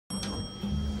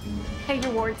Hey,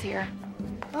 your ward's here.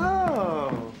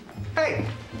 Oh. Hey,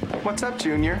 what's up,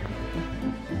 Junior?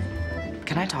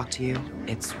 Can I talk to you?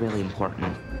 It's really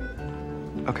important.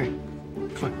 Okay,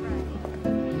 come on.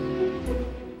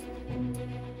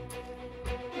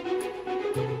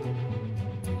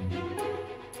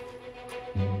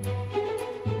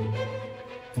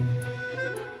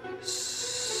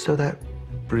 So that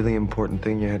really important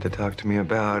thing you had to talk to me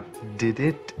about, did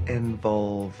it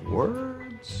involve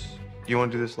words? You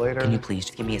want to do this later? Can you please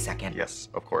just give me a second? Yes,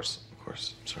 of course, of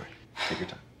course. I'm sorry. Take your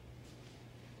time.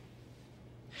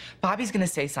 Bobby's gonna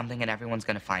say something and everyone's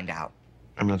gonna find out.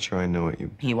 I'm not sure I know what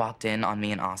you... He walked in on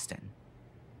me and Austin.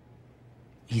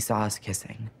 He saw us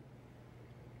kissing.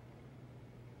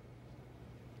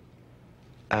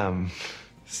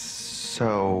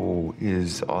 So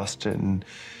is Austin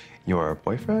your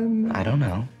boyfriend? I don't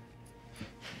know.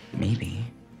 Maybe.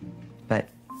 But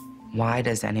why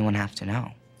does anyone have to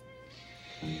know?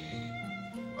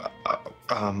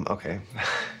 Okay.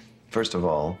 First of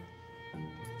all,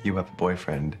 you have a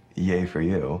boyfriend. Yay for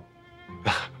you.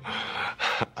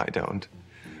 I don't.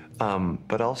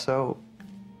 But also,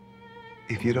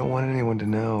 if you don't want anyone to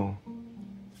know,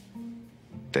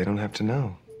 they don't have to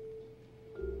know.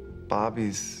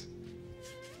 Bobby's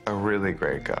a really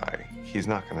great guy. He's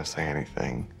not gonna say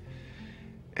anything.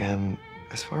 And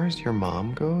as far as your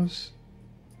mom goes,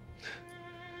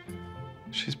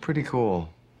 she's pretty cool.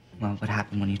 Well, what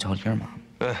happened when you told your mom?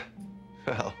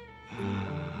 Well,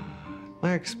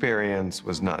 my experience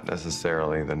was not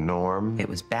necessarily the norm. It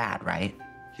was bad, right?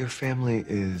 Your family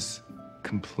is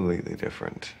completely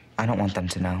different. I don't want them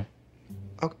to know.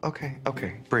 Okay,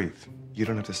 breathe. You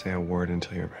don't have to say a word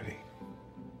until you're ready.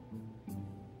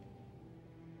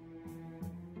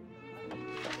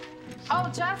 Oh,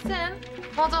 Justin,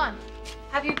 hold on.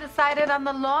 Have you decided on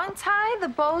the long tie, the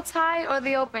bow tie, or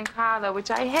the open collar,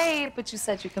 which I hate, but you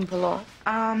said you can pull off?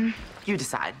 You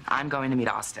decide. I'm going to meet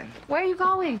Austin. Where are you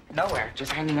going? Nowhere,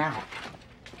 just hanging out.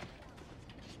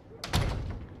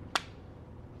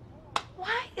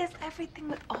 Why is everything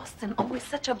with Austin always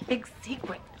such a big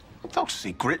secret? No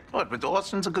secret. What? But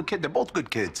Austin's a good kid. They're both good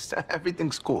kids.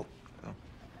 Everything's cool.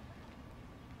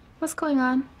 What's going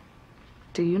on?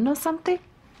 Do you know something?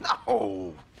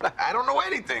 No, I don't know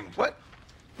anything. What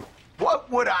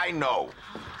would I know?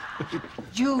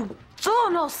 You do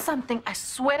know something. I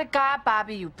swear to God,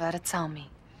 Bobby, you better tell me.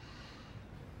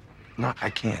 No, I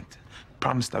can't.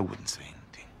 Promised I wouldn't say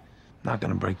anything. Not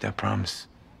gonna break that promise.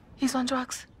 He's on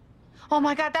drugs. Oh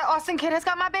my God, that Austin kid has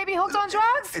got my baby hooked on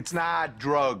drugs? It's not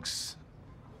drugs.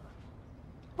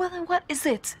 Well, then what is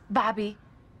it, Bobby?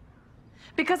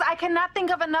 Because I cannot think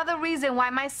of another reason why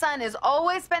my son is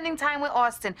always spending time with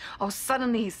Austin. Oh,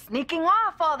 suddenly he's sneaking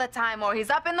off all the time, or he's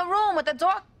up in the room with the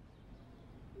door.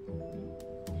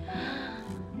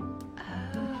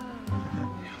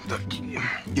 Look, you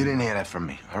didn't hear that from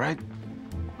me, all right?